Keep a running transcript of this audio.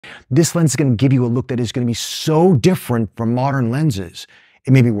this lens is going to give you a look that is going to be so different from modern lenses.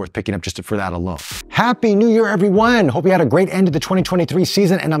 It may be worth picking up just for that alone. Happy New Year, everyone. Hope you had a great end of the 2023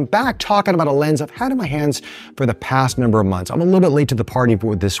 season. And I'm back talking about a lens I've had in my hands for the past number of months. I'm a little bit late to the party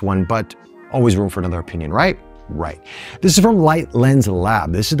with this one, but always room for another opinion, right? Right. This is from Leica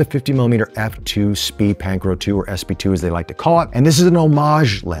Lab. This is the 50mm f2 Speed Panchro 2, or SP2 as they like to call it. And this is an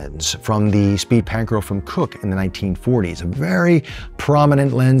homage lens from the Speed Panchro from Cooke in the 1940s. A very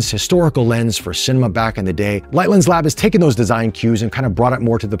prominent lens, historical lens for cinema back in the day. Leica Lab has taken those design cues and kind of brought it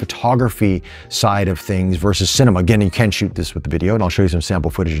more to the photography side of things versus cinema. Again, you can shoot this with the video, and I'll show you some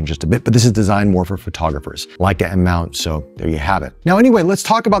sample footage in just a bit, but this is designed more for photographers. Leica M mount, so there you have it. Now anyway, let's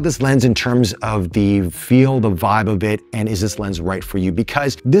talk about this lens in terms of the feel, the vibe of it, and is this lens right for you?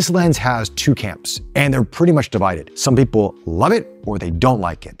 Because this lens has two camps and they're pretty much divided. Some people love it or they don't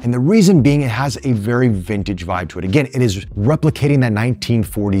like it. And the reason being, it has a very vintage vibe to it. Again, it is replicating that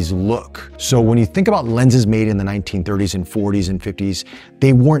 1940s look. So when you think about lenses made in the 1930s and 40s and 50s,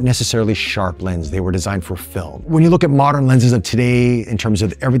 they weren't necessarily sharp lenses. They were designed for film. When you look at modern lenses of today, in terms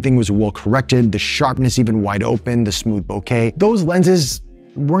of everything was well corrected, the sharpness even wide open, the smooth bokeh, those lenses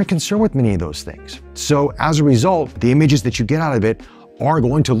weren't concerned with many of those things. So as a result, the images that you get out of it are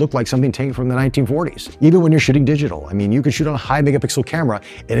going to look like something taken from the 1940s. Even when you're shooting digital. I mean, you can shoot on a high megapixel camera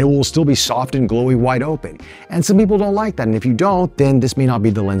and it will still be soft and glowy wide open. And some people don't like that. And if you don't, then this may not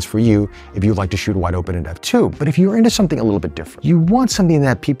be the lens for you if you'd like to shoot wide open at f2. But if you're into something a little bit different, you want something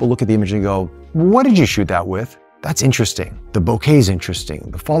that people look at the image and go, what did you shoot that with? That's interesting. The bokeh is interesting.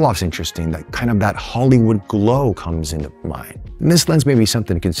 The fall off's interesting. That Hollywood glow comes into mind. And this lens may be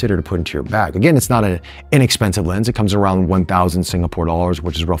something to consider to put into your bag. Again, it's not an inexpensive lens. It comes around 1,000 Singapore dollars,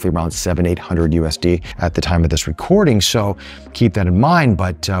 which is roughly around 700-800 USD at the time of this recording. So keep that in mind.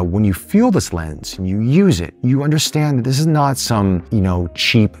 But when you feel this lens and you use it, you understand that this is not some,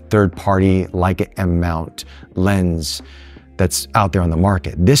 cheap third-party Leica M mount lens that's out there on the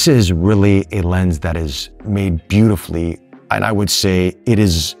market. This is really a lens that is made beautifully, and I would say it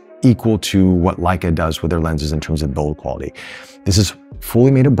is equal to what Leica does with their lenses in terms of build quality. This is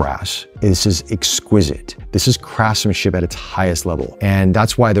fully made of brass. This is exquisite. This is craftsmanship at its highest level. And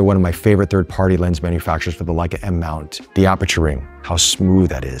that's why they're one of my favorite third-party lens manufacturers for the Leica M mount. The aperture ring, how smooth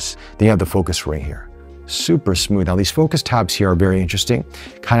that is. Then you have the focus ring here. Super smooth. Now these focus tabs here are very interesting.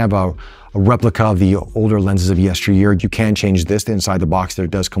 Kind of a replica of the older lenses of yesteryear. You can change this. Inside the box there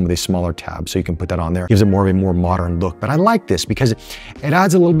does come with a smaller tab, so you can put that on there. Gives it more of a more modern look. But I like this because it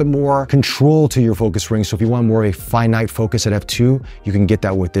adds a little bit more control to your focus ring. So if you want more of a finite focus at f2, you can get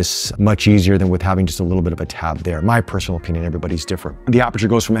that with this much easier than with having just a little bit of a tab there. My personal opinion, everybody's different. The aperture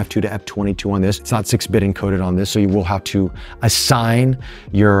goes from f2 to f22 on this. It's not 6-bit encoded on this, so you will have to assign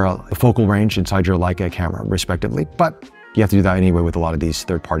your focal range inside your Leica camera respectively. But you have to do that anyway with a lot of these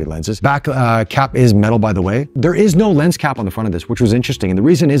third-party lenses. Back cap is metal, by the way. There is no lens cap on the front of this, which was interesting. And the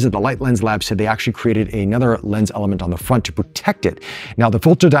reason is that the Leica Lab said they actually created another lens element on the front to protect it. Now, the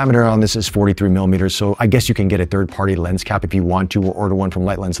filter diameter on this is 43 millimeters, so I guess you can get a third-party lens cap if you want to, or order one from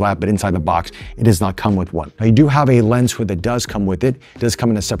Leica Lab, but inside the box, it does not come with one. Now, you do have a lens hood that does come with it. It does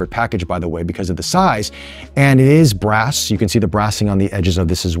come in a separate package, by the way, because of the size. And it is brass. You can see the brassing on the edges of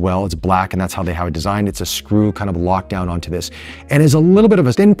this as well. It's black, and that's how they have it designed. It's a screw kind of lockdown onto this. And there's a little bit of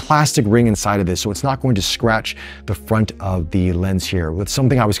a thin plastic ring inside of this, so it's not going to scratch the front of the lens here. With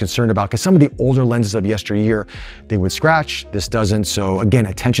something I was concerned about, because some of the older lenses of yesteryear, they would scratch. This doesn't. So again,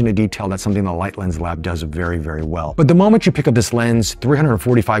 attention to detail, that's something the Leica Lab does very, very well. But the moment you pick up this lens,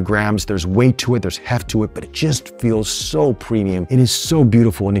 345 grams, there's weight to it, there's heft to it, but it just feels so premium. It is so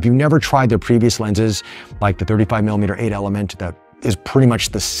beautiful. And if you've never tried their previous lenses, like the 35mm 8 element that is pretty much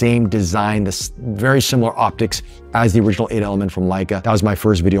the same design, this very similar optics as the original 8 element from Leica. That was my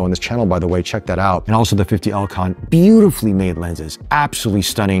first video on this channel, by the way, check that out. And also the 50 Elcon, beautifully made lenses, absolutely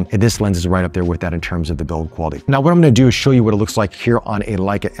stunning. And this lens is right up there with that in terms of the build quality. Now, what I'm gonna do is show you what it looks like here on a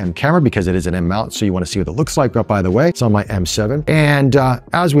Leica M camera, because it is an M mount, so you wanna see what it looks like. But by the way, it's on my M7. And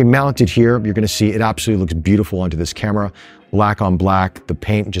as we mount it here, you're gonna see it absolutely looks beautiful onto this camera. Black on black, the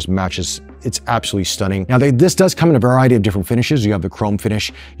paint just matches. It's absolutely stunning. Now, this does come in a variety of different finishes. You have the chrome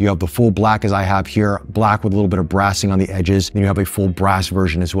finish, you have the full black as I have here, black with a little bit of brassing on the edges, and you have a full brass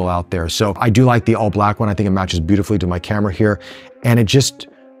version as well out there. So I do like the all black one. I think it matches beautifully to my camera here, and it just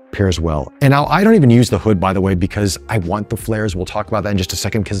pairs well. And now I don't even use the hood, by the way, because I want the flares. We'll talk about that in just a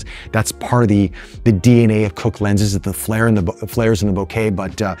second, because that's part of the DNA of Cooke lenses, the flares and the bokeh.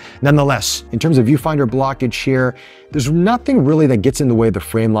 But nonetheless, in terms of viewfinder blockage here, there's nothing really that gets in the way of the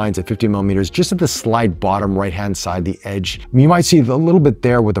frame lines at 50 millimeters, just at the slide bottom right-hand side, the edge. You might see a little bit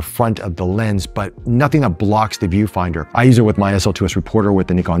there with the front of the lens, but nothing that blocks the viewfinder. I use it with my SL2-S reporter with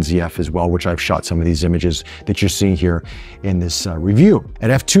the Nikon Zf as well, which I've shot some of these images that you're seeing here in this review. At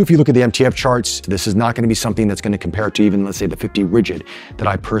f2, if you look at the MTF charts, this is not going to be something that's going to compare to even, let's say, the 50 rigid that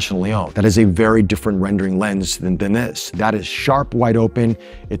I personally own. That is a very different rendering lens than this. That is sharp, wide open.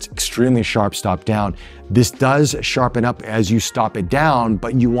 It's extremely sharp, stop down. This does sharpen up as you stop it down,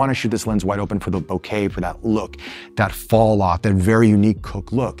 but you want to shoot this lens wide open for the bokeh, for that look, that fall off, that very unique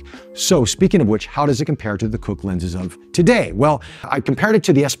Cooke look. So speaking of which, how does it compare to the Cooke lenses of today? Well, I compared it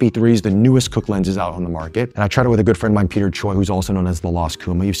to the SP3s, the newest Cooke lenses out on the market. And I tried it with a good friend of mine, Peter Choi, who's also known as the Lost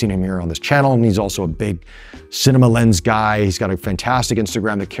Kuma. You've seen him here on this channel, and he's also a big cinema lens guy. He's got a fantastic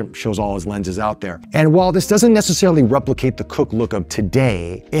Instagram that shows all his lenses out there. And while this doesn't necessarily replicate the Cooke look of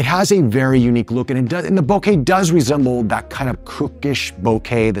today, it has a very unique look, and the bokeh does resemble that kind of Cooke-ish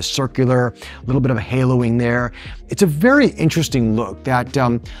bokeh, the circular, a little bit of a haloing there. It's a very interesting look that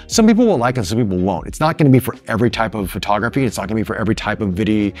some people will like and some people won't. It's not going to be for every type of photography. It's not going to be for every type of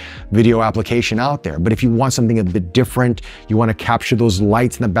video application out there. But if you want something a bit different, you want to capture those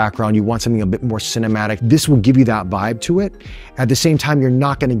lights in the background, you want something a bit more cinematic, this will give you that vibe to it. At the same time, you're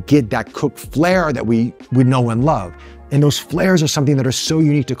not going to get that Cooke flare that we know and love. And those flares are something that are so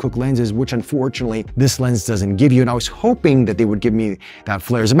unique to Cooke lenses, which unfortunately this lens doesn't give you. And I was hoping that they would give me that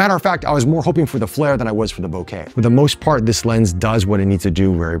flare. As a matter of fact, I was more hoping for the flare than I was for the bokeh. For the most part, this lens does what it needs to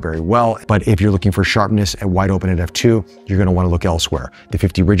do very, very well. But if you're looking for sharpness at wide open at f2, you're gonna wanna look elsewhere. The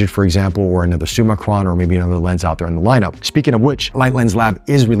 50 rigid, for example, or another Summicron, or maybe another lens out there in the lineup. Speaking of which, Light Lens Lab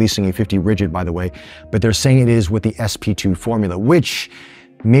is releasing a 50 rigid, by the way, but they're saying it is with the SP2 formula, which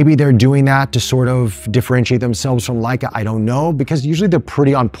maybe they're doing that to sort of differentiate themselves from Leica. I don't know, because usually they're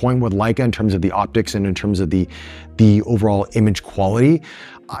pretty on point with Leica in terms of the optics and in terms of the overall image quality.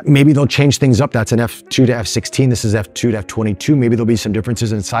 Maybe they'll change things up. That's an f2 to f16. This is f2 to f22. Maybe there'll be some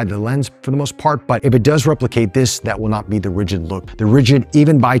differences inside the lens for the most part, but if it does replicate this, that will not be the rigid look. The rigid,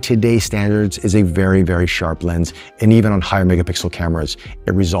 even by today's standards, is a very, very sharp lens, and even on higher megapixel cameras,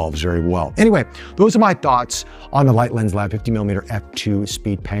 it resolves very well. Anyway, those are my thoughts on the Light Lens Lab 50mm f2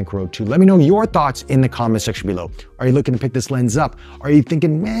 speed Panchro 2. Let me know your thoughts in the comment section below. Are you looking to pick this lens up? Are you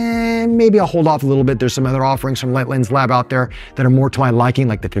thinking, man, maybe I'll hold off a little bit? There's some other offerings from Light Lens Lab out there that are more to my liking,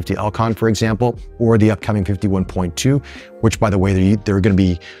 like the 50 Elcon, for example, or the upcoming 51.2, which, by the way, they're going to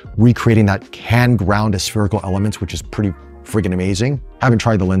be recreating that hand ground spherical elements, which is pretty freaking amazing. I haven't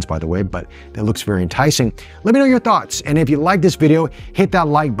tried the lens, by the way, but it looks very enticing. Let me know your thoughts. And if you like this video, hit that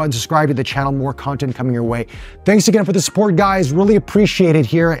like button, subscribe to the channel, more content coming your way. Thanks again for the support, guys. Really appreciate it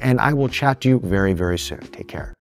here, and I will chat to you very, very soon. Take care.